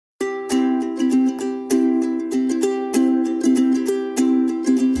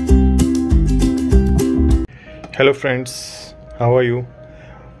Hello friends, how are you?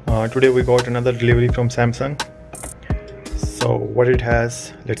 Today we got another delivery from Samsung. So what it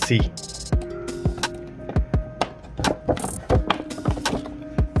has, let's see.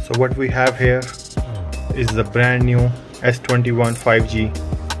 So what we have here is the brand new S21 5G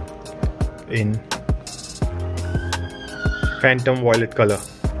in Phantom Violet color.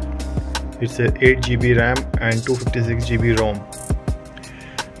 It's a 8GB RAM and 256GB ROM.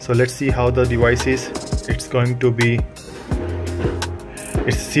 So let's see how the device is. It's going to be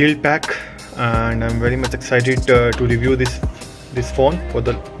sealed pack, and I'm very much excited to review this phone for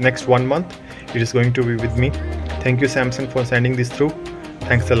the next 1 month. It is going to be with me. Thank you Samsung for sending this through.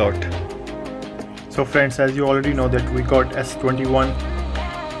 Thanks a lot. So friends, as you already know that we got S21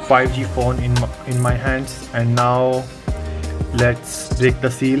 5G phone in my hands, and now let's break the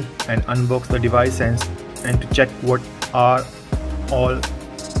seal and unbox the device and to check what are all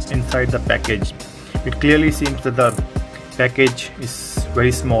inside the package. It clearly seems that the package is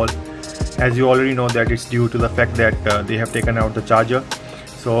very small. As you already know that it's due to the fact that they have taken out the charger.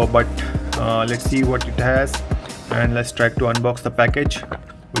 So but let's see what it has, and let's try to unbox the package.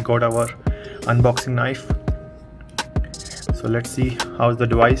 We got our unboxing knife, so let's see how's the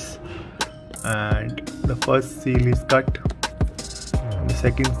device. And the first seal is cut, the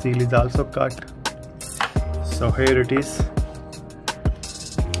second seal is also cut. So here it is,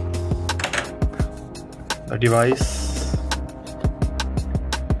 the device.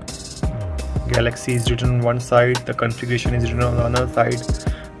 Galaxy is written on one side, the configuration is written on the other side.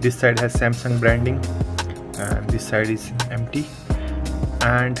 This side has Samsung branding and this side is empty.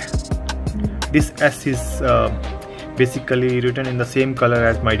 And this S is basically written in the same color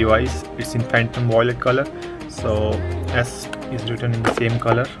as my device. It's in Phantom Violet color, so S is written in the same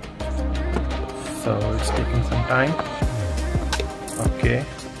color. So it's taking some time. Okay,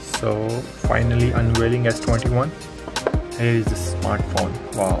 so finally unveiling S21. Here is the smartphone.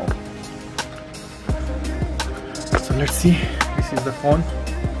 Wow. So let's see. This is the phone,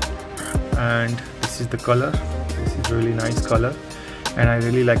 and this is the color. This is really nice color, and I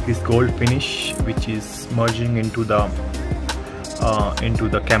really like this gold finish which is merging into the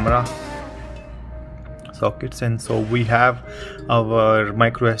camera sockets. And so we have our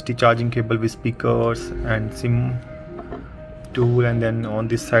micro SD charging cable with speakers and SIM tool, and then on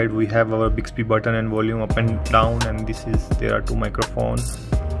this side we have our Bixby button and volume up and down, and there are two microphones,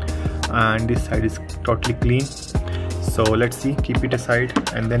 and this side is totally clean. So let's see, keep it aside,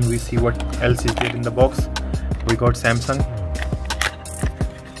 and then we see what else is there in the box. We got Samsung,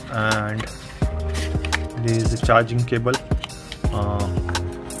 and there is a charging cable,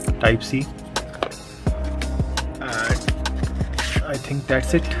 type C, and I think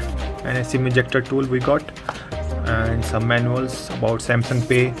that's it. And a SIM ejector tool we got, and some manuals about Samsung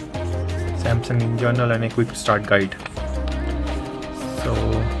Pay, Samsung in general, and a quick start guide. So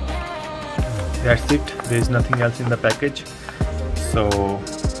that's it. There is nothing else in the package. So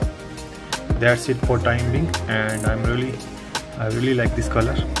that's it for time being, and I really like this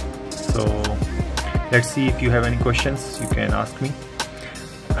color. So let's see, if you have any questions you can ask me,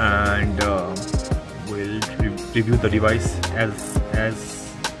 and we'll review the device as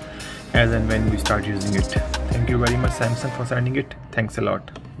and when we start using it. Thank you very much Samsung for sending it. Thanks a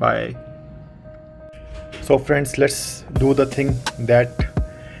lot. Bye. So friends, let's do the thing that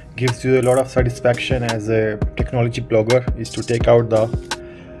gives you a lot of satisfaction as a technology blogger, is to take out the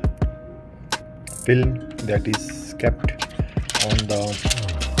film that is kept on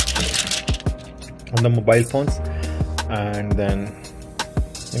the mobile phones, and then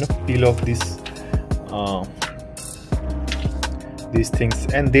peel off these things.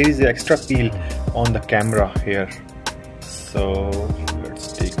 And there is an extra peel on the camera here, so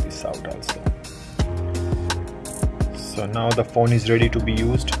let's take this out also. So now the phone is ready to be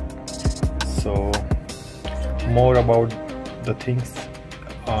used. So more about the things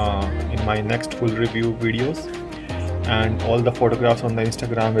in my next full review videos, and all the photographs on the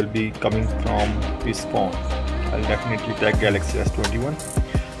Instagram will be coming from this phone. I'll definitely tag Galaxy S21.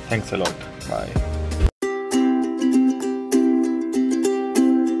 Thanks a lot. Bye.